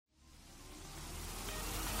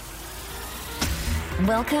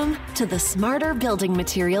Welcome to the Smarter Building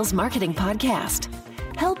Materials Marketing Podcast,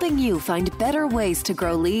 helping you find better ways to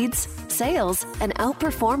grow leads, sales, and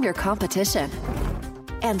outperform your competition.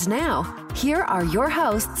 And now, here are your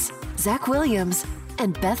hosts, Zach Williams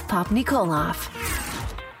and Beth Popnikoloff.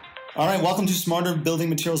 All right, welcome to Smarter Building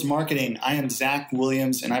Materials Marketing. I am Zach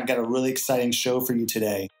Williams, and I've got a really exciting show for you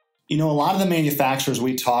today. You know, a lot of the manufacturers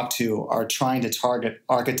we talk to are trying to target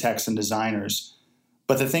architects and designers.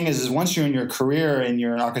 But the thing is once you're in your career and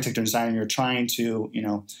you're an architect or designer, you're trying to,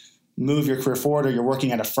 move your career forward, or you're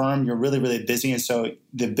working at a firm, you're really, really busy. And so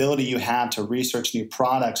the ability you have to research new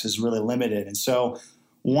products is really limited. And so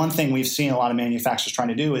one thing we've seen a lot of manufacturers trying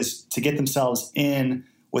to do is to get themselves in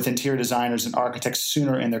with interior designers and architects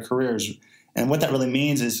sooner in their careers. And what that really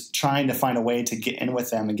means is trying to find a way to get in with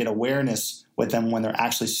them and get awareness with them when they're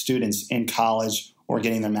actually students in college or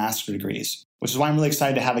getting their master's degrees, which is why I'm really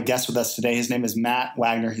excited to have a guest with us today. His name is Matt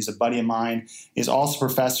Wagner. He's a buddy of mine. He's also a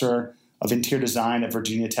professor of interior design at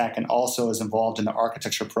Virginia Tech and also is involved in the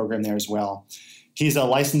architecture program there as well. He's a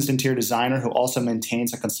licensed interior designer who also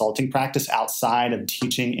maintains a consulting practice outside of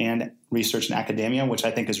teaching and research and academia, which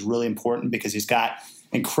I think is really important because he's got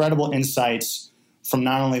incredible insights from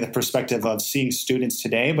not only the perspective of seeing students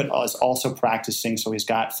today, but is also practicing. So he's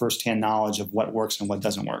got firsthand knowledge of what works and what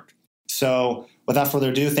doesn't work. So without further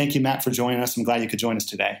ado, thank you, Matt, for joining us. I'm glad you could join us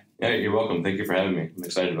today. Yeah, you're welcome. Thank you for having me. I'm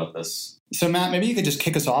excited about this. So Matt, maybe you could just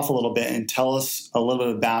kick us off a little bit and tell us a little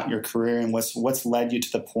bit about your career and what's led you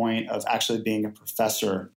to the point of actually being a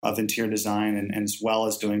professor of interior design and as well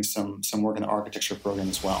as doing some work in the architecture program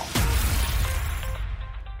as well.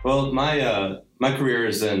 Well, my career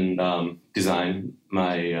is in design.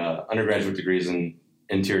 My undergraduate degree is in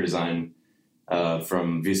interior design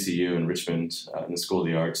from VCU in Richmond in the School of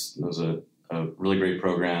the Arts. It was a really great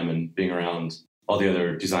program, and being around all the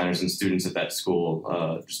other designers and students at that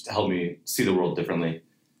school just helped me see the world differently.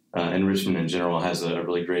 And Richmond in general has a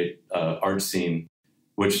really great art scene,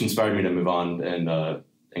 which inspired me to move on and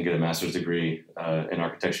get a master's degree in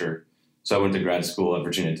architecture. So I went to grad school at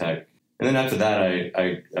Virginia Tech. And then after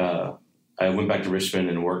that, I went back to Richmond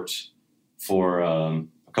and worked for a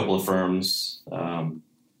couple of firms.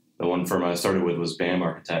 The one firm I started with was BAM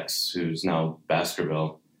Architects, who's now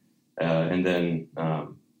Baskerville. And then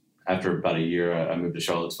after about a year, I moved to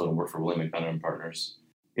Charlottesville and worked for William McDonough & Partners.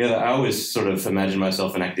 Yeah, I always sort of imagined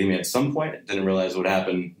myself in academia at some point. I didn't realize what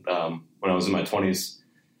happened when I was in my 20s.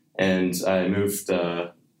 And I moved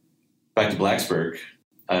back to Blacksburg.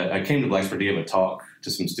 I came to Blacksburg to give a talk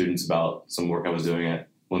to some students about some work I was doing at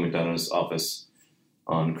William McDonough's office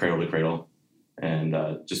on Cradle to Cradle and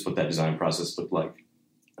just what that design process looked like.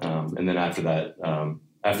 And then after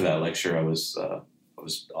that lecture, I was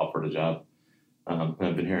offered a job, and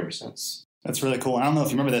I've been here ever since. That's really cool. And I don't know if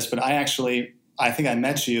you remember this, but I think I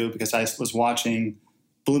met you because I was watching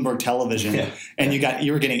Bloomberg Television, and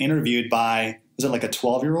you were getting interviewed by, was it like a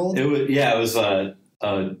 12-year-old? It was a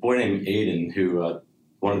boy named Aiden who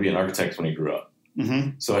wanted to be an architect when he grew up.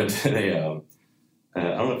 Mm-hmm. So I did I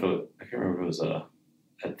don't know I can't remember if it was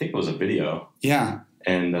I think it was a video. Yeah.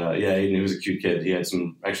 And Aiden, he was a cute kid. He had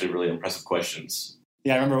some actually really impressive questions.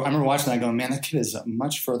 Yeah, I remember watching that going, man, that kid is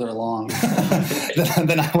much further along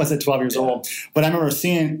than I was at 12 years old. But I remember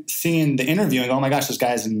seeing the interview and going, oh my gosh, this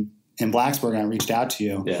guy's in Blacksburg, and I reached out to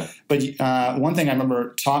you. Yeah. But one thing I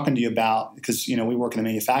remember talking to you about, because we work in the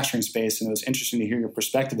manufacturing space, and it was interesting to hear your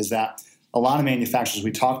perspective, is that a lot of manufacturers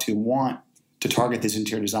we talk to want to target these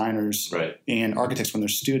interior designers and architects when they're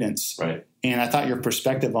students. Right. And I thought your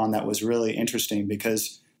perspective on that was really interesting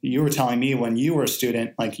because you were telling me when you were a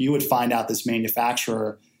student, like you would find out this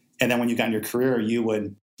manufacturer, and then when you got in your career, you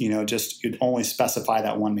would, you'd only specify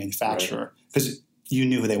that one manufacturer because you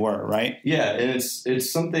knew who they were, right? Yeah, and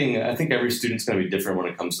it's something, I think every student's going to be different when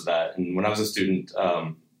it comes to that. And when I was a student,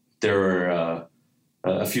 there were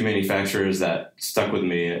a few manufacturers that stuck with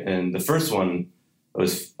me, and the first one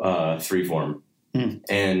was Freeform.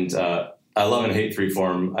 And I love and hate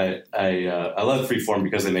Freeform. I love Freeform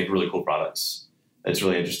because they make really cool products. It's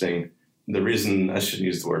really interesting. The reason, I shouldn't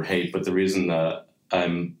use the word hate, but the reason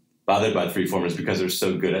I'm bothered by Freeform is because they're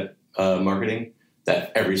so good at marketing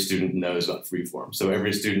that every student knows about Freeform. So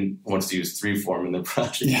every student wants to use Freeform in their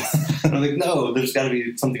project. Yeah. And I'm like, no, there's got to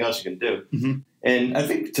be something else you can do. Mm-hmm. And I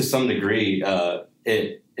think to some degree,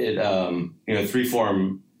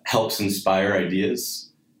 Freeform helps inspire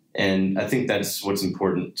ideas. And I think that's what's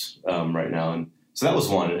important right now. And so that was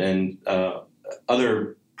one. And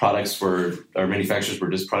other products manufacturers were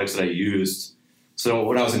just products that I used. So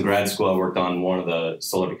when I was in grad school, I worked on one of the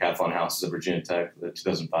solar decathlon houses at Virginia Tech, the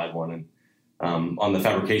 2005 one. And on the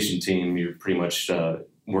fabrication team, you're pretty much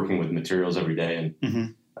working with materials every day.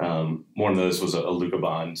 And One of those was a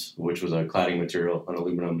Lucabond, which was a cladding material, an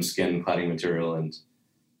aluminum skin cladding material.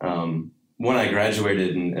 And when I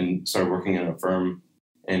graduated and started working in a firm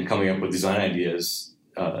and coming up with design ideas,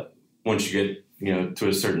 once you get to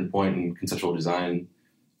a certain point in conceptual design,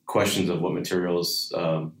 questions of what materials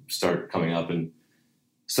start coming up. And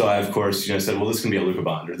so I, of course, said, well, this can be a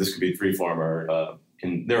Lucabond, or this could be Freeform,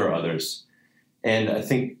 and there are others. And I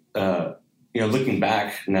think, looking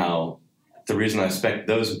back now, the reason I spec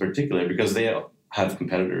those in particular, because they have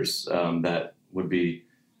competitors that would be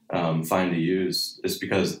fine to use, is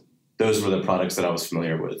because those were the products that I was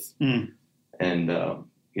familiar with. And,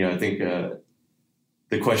 I think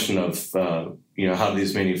the question of, how do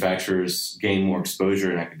these manufacturers gain more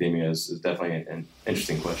exposure in academia is definitely an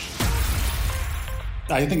interesting question.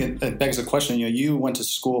 I think it begs the question, you went to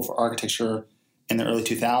school for architecture in the early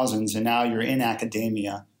 2000s, and now you're in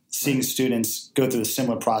academia, seeing students go through the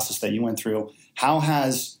similar process that you went through. How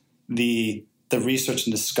has the research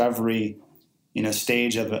and discovery,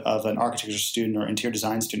 stage of an architecture student or interior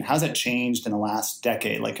design student, how's that changed in the last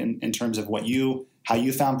decade, like in terms of how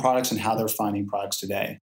you found products and how they're finding products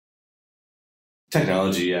today?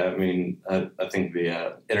 Technology, yeah. I mean, I think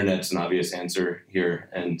the internet's an obvious answer here,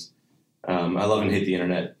 and I love and hate the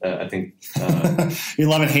internet. I think you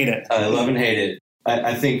love and hate it. I love and hate it.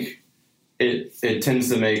 I think it tends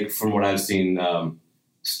to make, from what I've seen,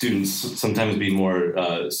 students sometimes be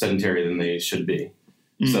more sedentary than they should be.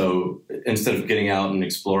 So instead of getting out and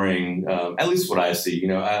exploring, at least what I see,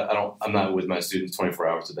 I'm not with my students 24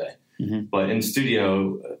 hours a day, but in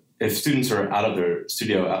studio, if students are out of their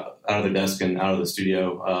studio, out of their desk and out of the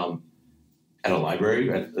studio at a library,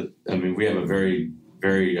 we have a very,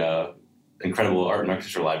 very incredible art and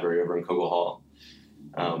architecture library over in Kogel Hall.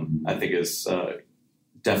 I think is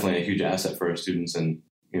definitely a huge asset for our students, and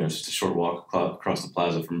just a short walk across the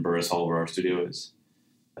plaza from Burris Hall, where our studio is.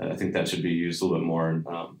 I think that should be used a little bit more.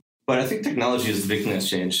 But I think technology is the big thing that's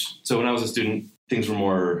changed. So when I was a student, things were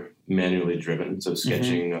more manually driven, so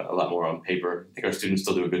sketching a lot more on paper. I think our students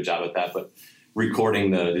still do a good job at that, but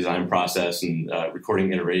recording the design process and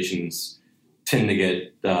recording iterations tend to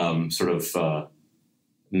get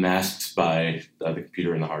masked by the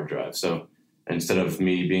computer and the hard drive. So instead of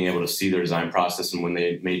me being able to see their design process and when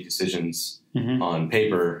they made decisions on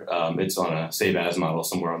paper, it's on a save as model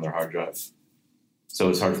somewhere on their hard drive. So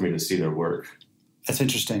it's hard for me to see their work. That's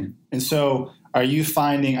interesting. And so are you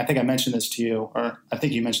finding, I think I mentioned this to you, or I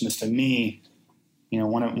think you mentioned this to me,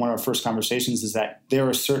 one of our first conversations, is that there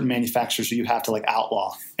are certain manufacturers that you have to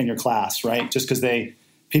outlaw in your class, right? Just because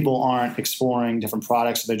people aren't exploring different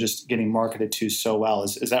products, they're just getting marketed to so well.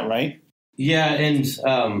 Is that right? Yeah, and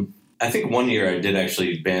I think one year I did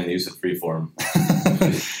actually ban the use of Freeform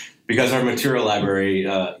because our material library,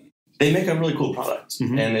 they make a really cool product,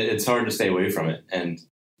 and it's hard to stay away from it. And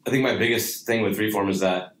I think my biggest thing with Freeform is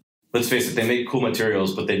that, let's face it, they make cool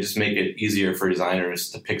materials, but they just make it easier for designers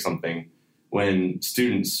to pick something when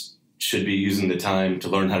students should be using the time to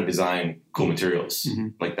learn how to design cool materials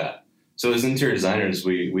like that. So as interior designers,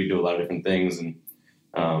 we do a lot of different things,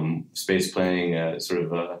 and space planning,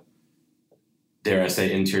 dare I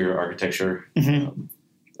say, interior architecture.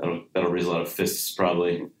 That'll raise a lot of fists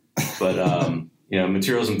probably. But,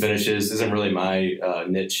 materials and finishes isn't really my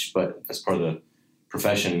niche, but that's part of the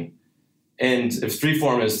profession. And if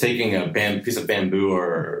Freeform is taking a piece of bamboo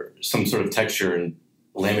or some sort of texture and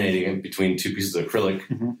laminating it between two pieces of acrylic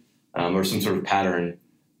or some sort of pattern,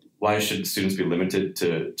 why should students be limited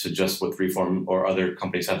to just what Freeform or other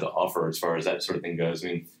companies have to offer as far as that sort of thing goes? I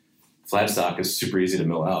mean, flat stock is super easy to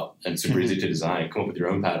mill out and super easy to design. Come up with your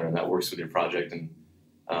own pattern that works with your project and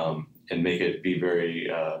make it be very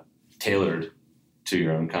tailored to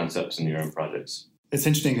your own concepts and your own projects. It's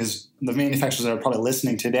interesting because the manufacturers that are probably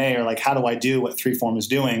listening today are like, how do I do what Freeform is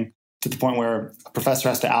doing, to the point where a professor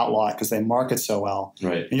has to outlaw it because they market so well.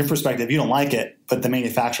 Right. In your perspective, you don't like it, but the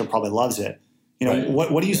manufacturer probably loves it. Right.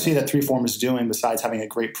 What do you see that Freeform is doing besides having a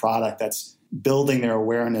great product that's building their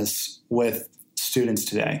awareness with students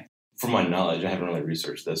today? From my knowledge, I haven't really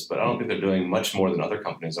researched this, but I don't think they're doing much more than other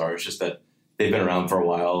companies are. It's just that they've been around for a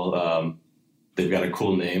while. They've got a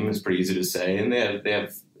cool name. It's pretty easy to say. And they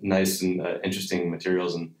have nice and interesting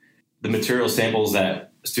materials. And the material samples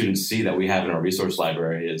that students see that we have in our resource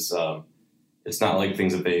library is it's not like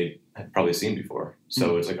things that they have probably seen before.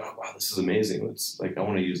 So it's like, oh, wow, this is amazing. It's like, I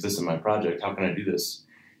want to use this in my project. How can I do this?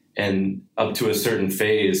 And up to a certain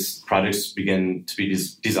phase, projects begin to be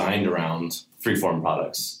designed around Freeform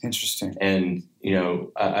products. Interesting. And,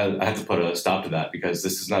 I have to put a stop to that because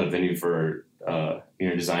this is not a venue for,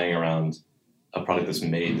 designing around a product that's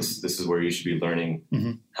made. This is where you should be learning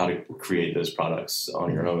how to create those products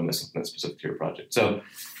on your own. That's something that's specific to your project. So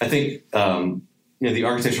I think the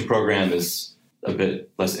architecture program is a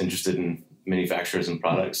bit less interested in manufacturers and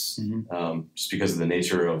products, just because of the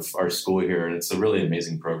nature of our school here. And it's a really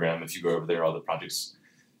amazing program. If you go over there, all the projects,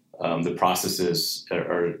 the processes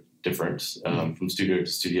are different from studio to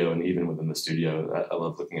studio, and even within the studio. I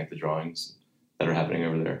love looking at the drawings that are happening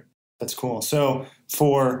over there. That's cool. So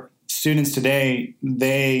for students today,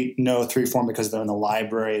 they know 3Form because they're in the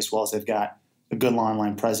library, as well as they've got a good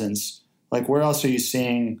online presence. Like, where else are you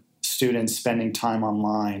seeing students spending time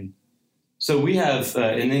online? So we have,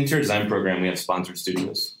 in the interior design program, we have sponsored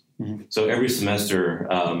studios. So every semester,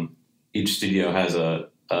 each studio has a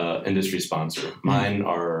industry sponsor. Mine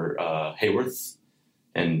are Hayworth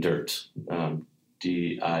and DIRTT,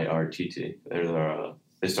 DIRTT.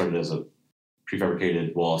 They started as a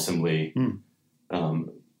prefabricated wall assembly.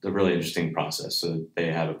 A really interesting process. So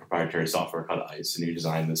they have a proprietary software called ICE, and you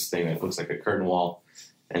design this thing that looks like a curtain wall.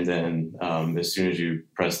 And then as soon as you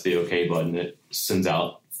press the OK button, it sends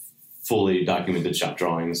out fully documented shop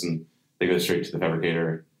drawings, and they go straight to the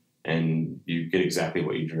fabricator, and you get exactly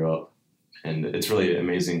what you drew up. And it's really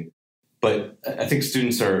amazing. But I think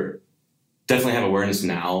students definitely have awareness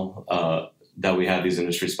now that we have these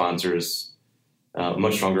industry sponsors,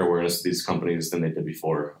 much stronger awareness of these companies than they did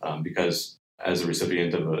before, because as a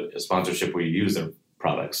recipient of a sponsorship, we use their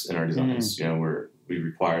products in our designs. We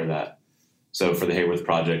require that. So for the Hayworth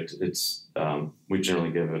project, it's we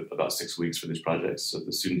generally give it about 6 weeks for these projects. So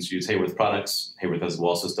the students use Hayworth products. Hayworth has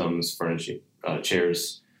wall systems, furnishing,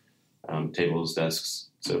 chairs, tables, desks,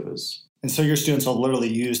 sofas. And so your students will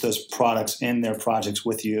literally use those products in their projects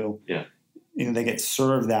with you. Yeah. They get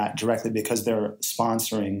served that directly because they're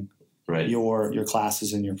sponsoring your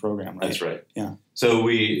classes in your program, right? That's right. Yeah. So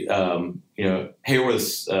we,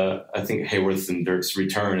 Hayworth's, I think Hayworth and DIRTT's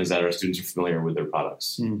return is that our students are familiar with their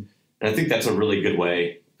products. And I think that's a really good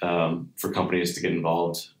way for companies to get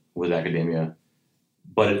involved with academia.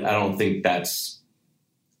 But I don't think that's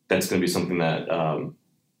going to be something that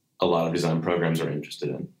a lot of design programs are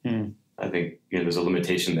interested in. I think there's a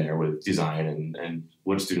limitation there with design and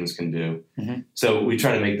what students can do. So we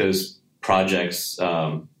try to make those projects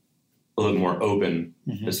a little more open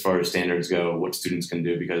as far as standards go, what students can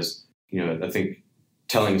do, because I think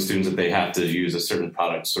telling students that they have to use a certain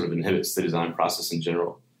product sort of inhibits the design process in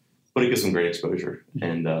general. But it gives them great exposure.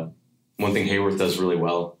 And one thing Hayworth does really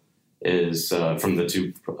well is from the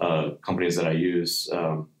two companies that I use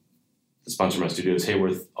to sponsor my studios,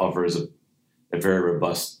 Hayworth offers a very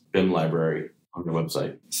robust BIM library on their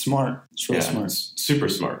website. Smart. It's really smart. It's super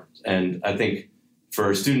smart. And I think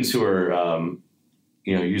for students who are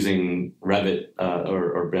using Revit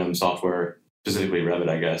or BIM software, specifically Revit,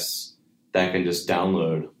 I guess, that can just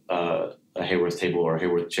download a Hayworth table or a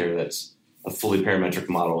Hayworth chair that's a fully parametric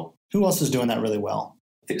model. Who else is doing that really well?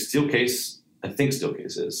 I think Steelcase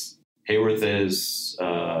is. Hayworth is.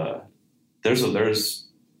 There's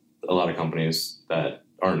a lot of companies that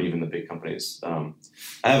aren't even the big companies. I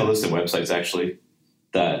have a list of websites actually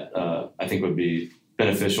that I think would be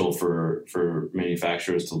beneficial for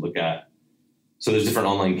manufacturers to look at. So there's different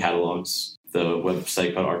online catalogs. The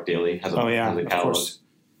website called ArcDaily has a catalog.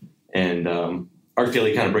 And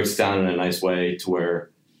ArcDaily kind of breaks it down in a nice way to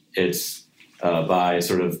where it's by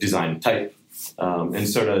sort of design type. And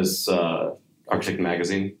so does Architect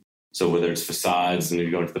Magazine. So whether it's facades, and if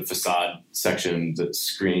you go into the facade section, the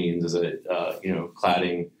screens, is it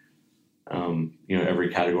cladding? Every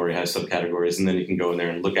category has subcategories, and then you can go in there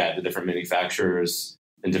and look at the different manufacturers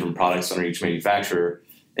and different products under each manufacturer.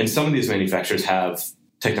 And some of these manufacturers have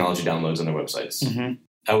technology downloads on their websites.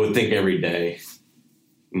 I would think every day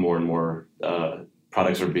more and more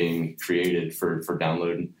products are being created for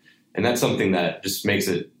download. And that's something that just makes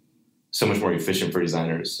it so much more efficient for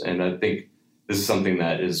designers. And I think this is something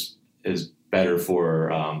that is better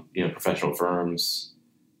for professional firms,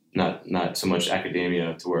 not so much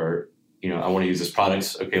academia, to where I want to use this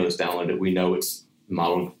product. Okay, let's download it. We know it's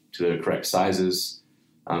modeled to the correct sizes.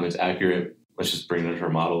 It's accurate. Let's just bring it into our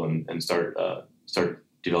model and start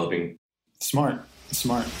developing. Smart.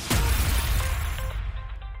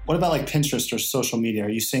 What about like Pinterest or social media? Are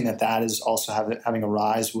you seeing that is also having a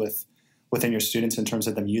rise within your students in terms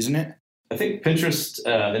of them using it? I think Pinterest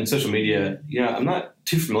and social media, I'm not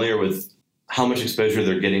too familiar with how much exposure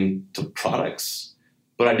they're getting to products,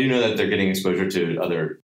 but I do know that they're getting exposure to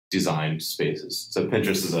other design spaces. So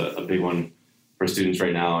Pinterest is a big one for students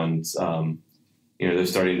right now, and they're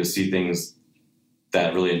starting to see things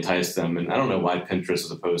that really entice them. And I don't know why Pinterest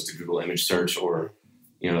as opposed to Google image search or,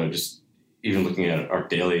 just even looking at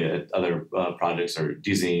ArcDaily at other projects or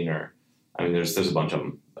Dzine or, I mean, there's a bunch of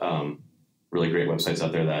them. Really great websites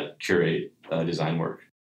out there that curate design work.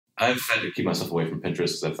 I've had to keep myself away from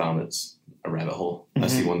Pinterest because I found it's a rabbit hole. I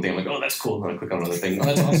see one thing, I'm like, oh, that's cool. And I click on another thing. Oh,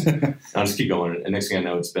 that's awesome. And I'll just keep going. And next thing I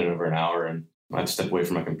know, it's been over an hour and I have to step away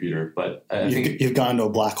from my computer. But I think you've gone to a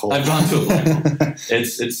black hole. I've gone to a black hole.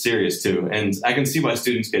 It's serious too. And I can see why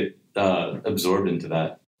students get absorbed into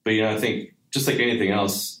that. But, I think just like anything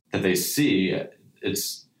else that they see,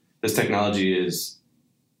 this technology is,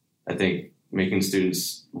 I think, making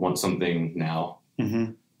students want something now.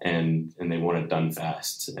 And they want it done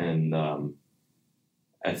fast. And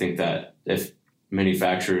I think that if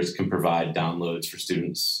manufacturers can provide downloads for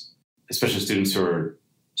students, especially students who are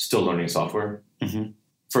still learning software,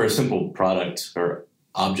 for a simple product or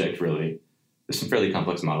object, really, there's some fairly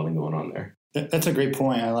complex modeling going on there. That's a great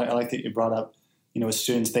point. I like that you brought up, with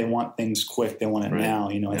students, they want things quick. They want it now.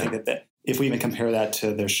 I think that if we even compare that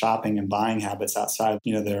to their shopping and buying habits outside,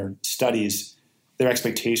 their studies, their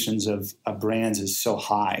expectations of brands is so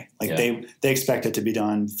high. They expect it to be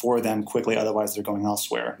done for them quickly. Otherwise they're going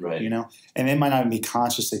elsewhere, right. And they might not even be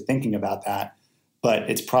consciously thinking about that, but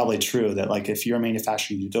it's probably true that if you're a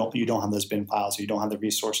manufacturer, you don't have those bin files, or you don't have the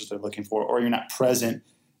resources they're looking for, or you're not present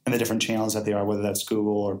in the different channels that they are, whether that's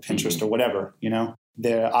Google or Pinterest or whatever,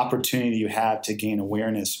 the opportunity you have to gain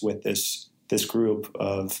awareness with this group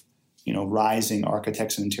of, rising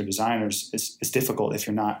architects and interior designers is difficult if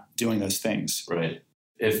you're not doing those things. Right.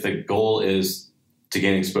 If the goal is to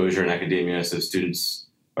gain exposure in academia so students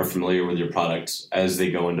are familiar with your product as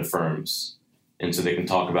they go into firms, and so they can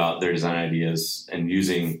talk about their design ideas and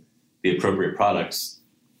using the appropriate products,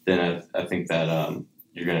 then I think that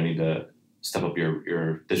you're going to need to step up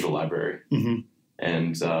your digital library.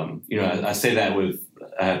 And, I say that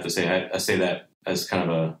I say that as kind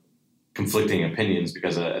of a conflicting opinions,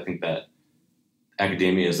 because I think that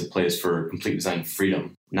academia is a place for complete design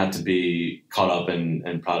freedom, not to be caught up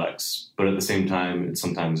in products, but at the same time, it's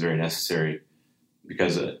sometimes very necessary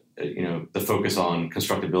because, the focus on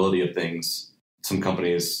constructability of things, some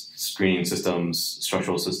companies, screening systems,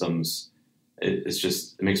 structural systems, it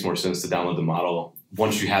makes more sense to download the model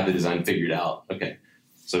once you have the design figured out. Okay,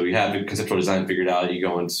 so you have the conceptual design figured out, you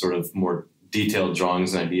go into sort of more detailed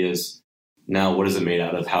drawings and ideas. Now, what is it made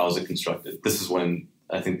out of? How is it constructed? This is when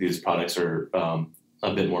I think these products are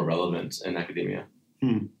a bit more relevant in academia.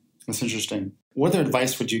 That's interesting. What other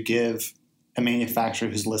advice would you give a manufacturer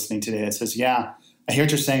who's listening today that says, I hear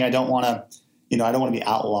what you're saying. I don't want to, I don't want to be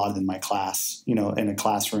outlawed in my class, in a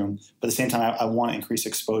classroom. But at the same time, I want to increase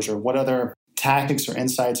exposure. What other tactics or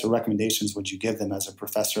insights or recommendations would you give them as a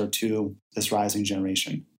professor to this rising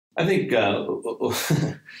generation? I think I don't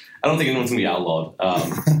think anyone's gonna be outlawed.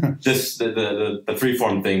 The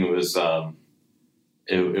freeform thing was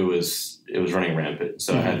it was running rampant,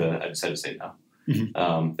 so I just had to say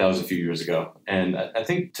no. That was a few years ago, and I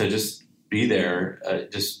think to just be there,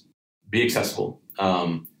 just be accessible.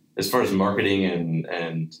 As far as marketing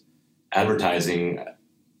and advertising,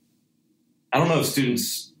 I don't know if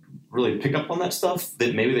students really pick up on that stuff.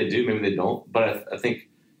 That maybe they do, maybe they don't. But I think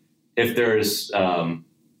if there's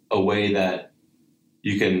a way that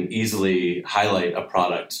you can easily highlight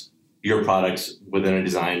your product within a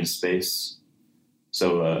designed space.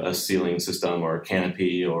 So a ceiling system or a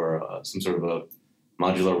canopy or some sort of a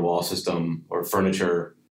modular wall system or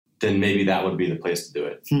furniture, then maybe that would be the place to do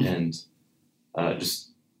it. And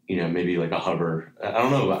maybe like a hover. I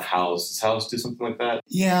don't know about Houzz. Does Houzz do something like that?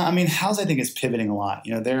 Yeah, I mean, Houzz I think is pivoting a lot.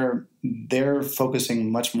 They're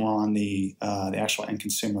focusing much more on the actual end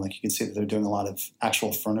consumer. Like you can see that they're doing a lot of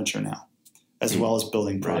actual furniture now, as well as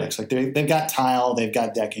building products. Right. Like they've got tile, they've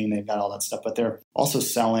got decking, they've got all that stuff, but they're also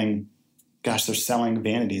selling. Gosh, they're selling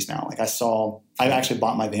vanities now. Like I actually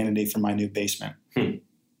bought my vanity for my new basement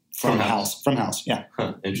from Houzz. From Houzz, yeah.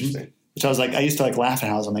 Interesting. Which I was like, I used to like laugh at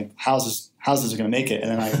Houzz. I'm like, Houzz is going to make it, and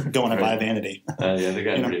then I go and I buy a vanity. Yeah, they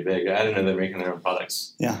got pretty big. I didn't know they're making their own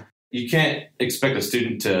products. Yeah. You can't expect a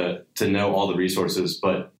student to know all the resources,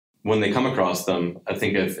 but when they come across them, I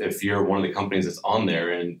think if you're one of the companies that's on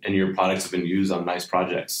there and your products have been used on nice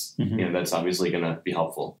projects, that's obviously going to be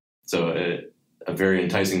helpful. So a very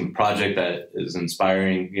enticing project that is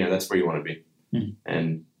inspiring, that's where you want to be.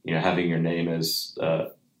 And, having your name as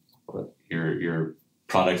your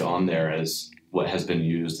product on there as what has been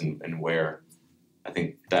used and where, I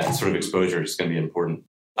think that sort of exposure is going to be important.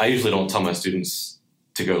 I usually don't tell my students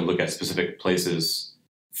to go look at specific places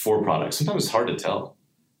for products. Sometimes it's hard to tell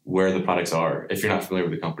where the products are if you're not familiar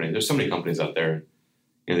with the company. There's so many companies out there,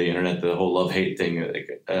 the internet, the whole love-hate thing.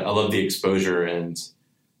 I love the exposure and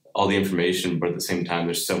all the information, but at the same time,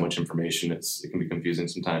 there's so much information, it can be confusing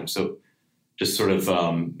sometimes. So just sort of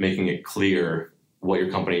making it clear what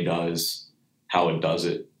your company does how it does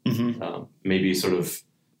it. Maybe sort of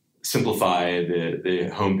simplify the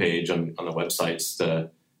homepage on the websites to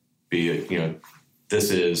be,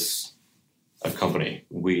 this is a company.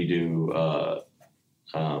 We do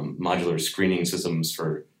modular screening systems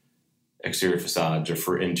for exterior facades or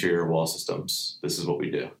for interior wall systems. This is what we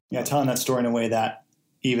do. Yeah, telling that story in a way that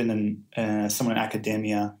even in someone in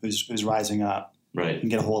academia who's rising up can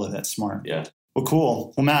get a hold of it. Smart. Yeah. Well,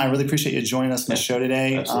 cool. Well, Matt, I really appreciate you joining us on the show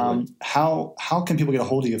today. Absolutely. How can people get a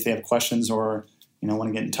hold of you if they have questions or want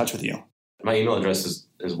to get in touch with you? My email address is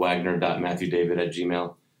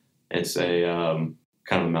wagner.matthewdavid@gmail.com. It's a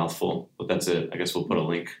kind of a mouthful, but that's it. I guess we'll put a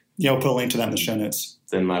link. Yeah, we'll put a link to that in the show notes.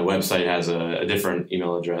 Then my website has a different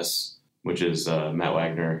email address, which is Matt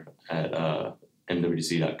Wagner at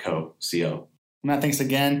mwdc.co. Matt, thanks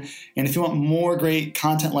again. And if you want more great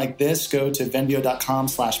content like this, go to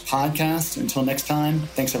venveo.com/podcast. Until next time,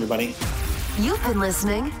 thanks everybody. You've been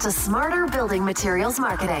listening to Smarter Building Materials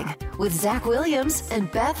Marketing with Zach Williams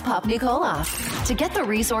and Beth Popnikoloff. To get the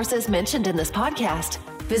resources mentioned in this podcast,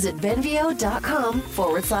 visit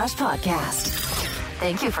venveo.com/podcast.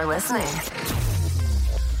 Thank you for listening.